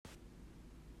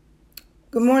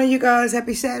Good morning, you guys.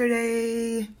 Happy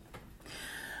Saturday.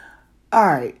 All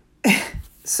right.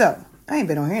 So, I ain't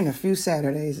been on here in a few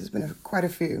Saturdays. It's been quite a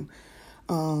few.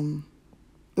 The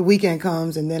weekend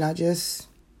comes and then I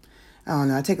don't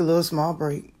know, I take a little small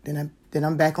break. Then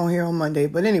I'm back on here on Monday.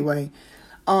 But anyway,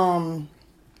 the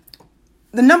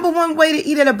number one way to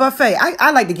eat at a buffet,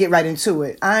 I like to get right into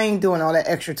it. I ain't doing all that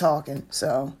extra talking.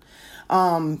 So,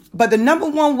 but the number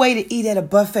one way to eat at a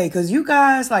buffet, because you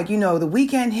guys, the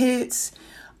weekend hits,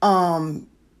 and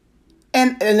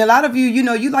a lot of you,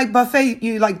 you like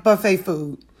buffet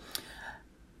food.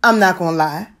 I'm not going to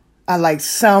lie. I like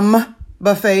some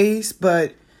buffets,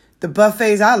 but the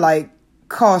buffets I like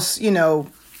cost,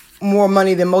 more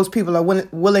money than most people are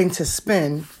willing to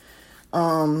spend.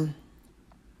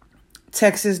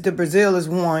 Texas de Brazil is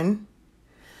one.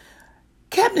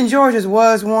 Captain George's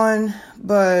was one,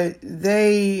 but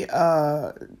they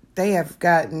have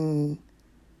gotten,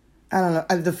 I don't know,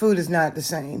 the food is not the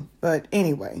same. But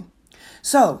anyway,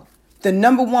 so the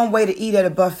number one way to eat at a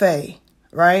buffet,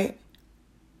 right?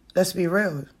 Let's be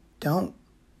real. Don't.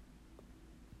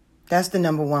 That's the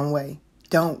number one way.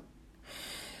 Don't.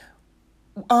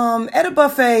 At a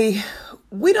buffet,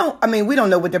 we don't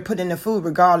know what they're putting in the food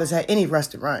regardless at any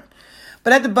restaurant.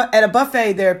 But at a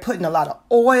buffet, they're putting a lot of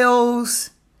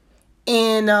oils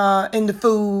in the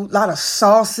food, a lot of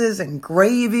sauces and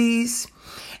gravies.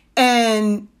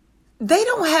 And they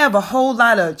don't have a whole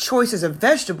lot of choices of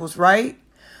vegetables, right?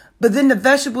 But then the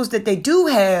vegetables that they do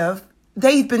have,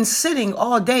 they've been sitting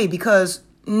all day because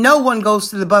no one goes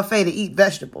to the buffet to eat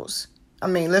vegetables. I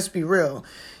mean, let's be real.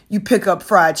 You pick up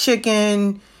fried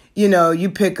chicken, you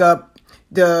pick up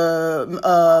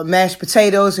the mashed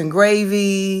potatoes and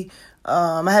gravy.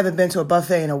 I haven't been to a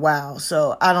buffet in a while,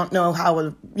 so I don't know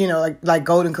how, like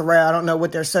Golden Corral, I don't know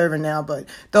what they're serving now, but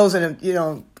those are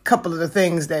the, couple of the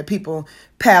things that people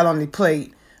pile on the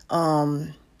plate.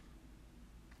 Trying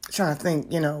to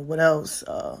think, what else?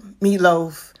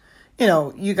 Meatloaf.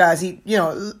 You guys eat,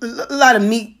 a lot of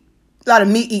meat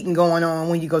eating going on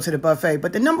when you go to the buffet.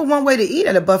 But the number one way to eat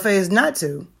at a buffet is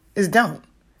don't.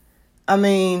 I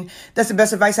mean, that's the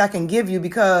best advice I can give you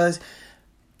because,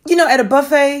 at a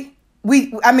buffet,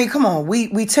 we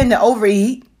tend to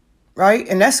overeat, right?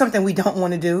 And that's something we don't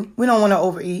want to do. We don't want to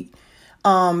overeat,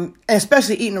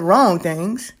 especially eating the wrong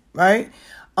things, right?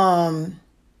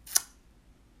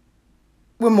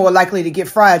 We're more likely to get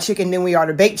fried chicken than we are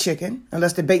to baked chicken,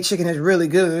 unless the baked chicken is really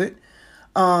good.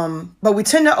 But we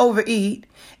tend to overeat,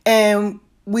 and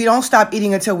we don't stop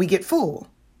eating until we get full.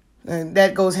 And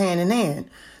that goes hand in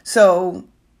hand. So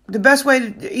the best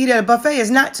way to eat at a buffet is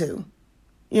not to,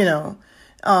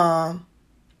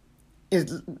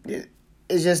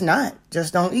 it's just not.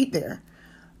 Just don't eat there.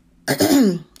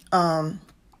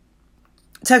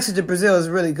 Texas de Brazil is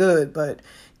really good, but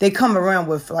they come around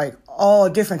with all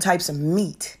different types of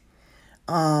meat.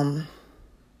 All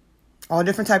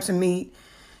different types of meat.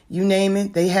 You name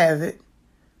it, they have it.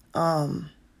 And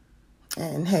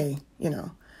hey,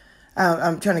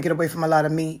 I'm trying to get away from a lot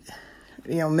of meat.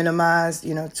 Minimize,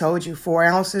 told you 4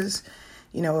 ounces,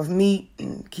 of meat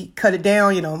and cut it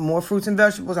down, more fruits and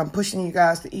vegetables. I'm pushing you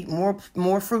guys to eat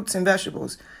more fruits and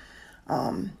vegetables.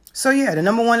 So yeah, the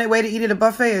number one way to eat at a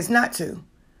buffet is not to.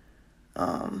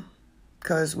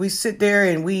 Because we sit there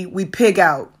and we pig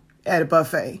out at a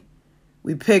buffet.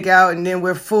 We pig out and then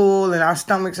we're full and our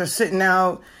stomachs are sitting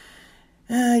out.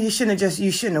 You shouldn't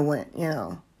have went,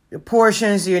 Your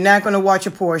portions, you're not going to watch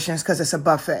your portions because it's a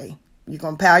buffet. You're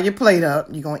going to pile your plate up.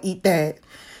 You're going to eat that.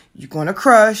 You're going to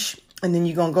crush. And then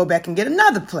you're going to go back and get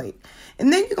another plate.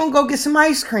 And then you're going to go get some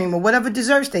ice cream or whatever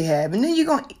desserts they have. And then you're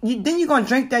going to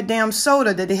drink that damn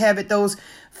soda that they have at those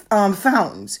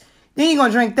fountains. Then you're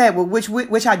going to drink that,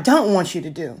 which I don't want you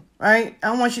to do, right?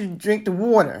 I want you to drink the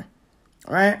water,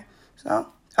 all right? So,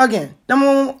 again,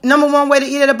 number one way to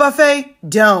eat at a buffet,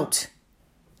 don't.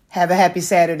 Have a happy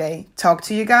Saturday. Talk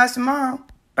to you guys tomorrow.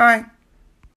 Bye.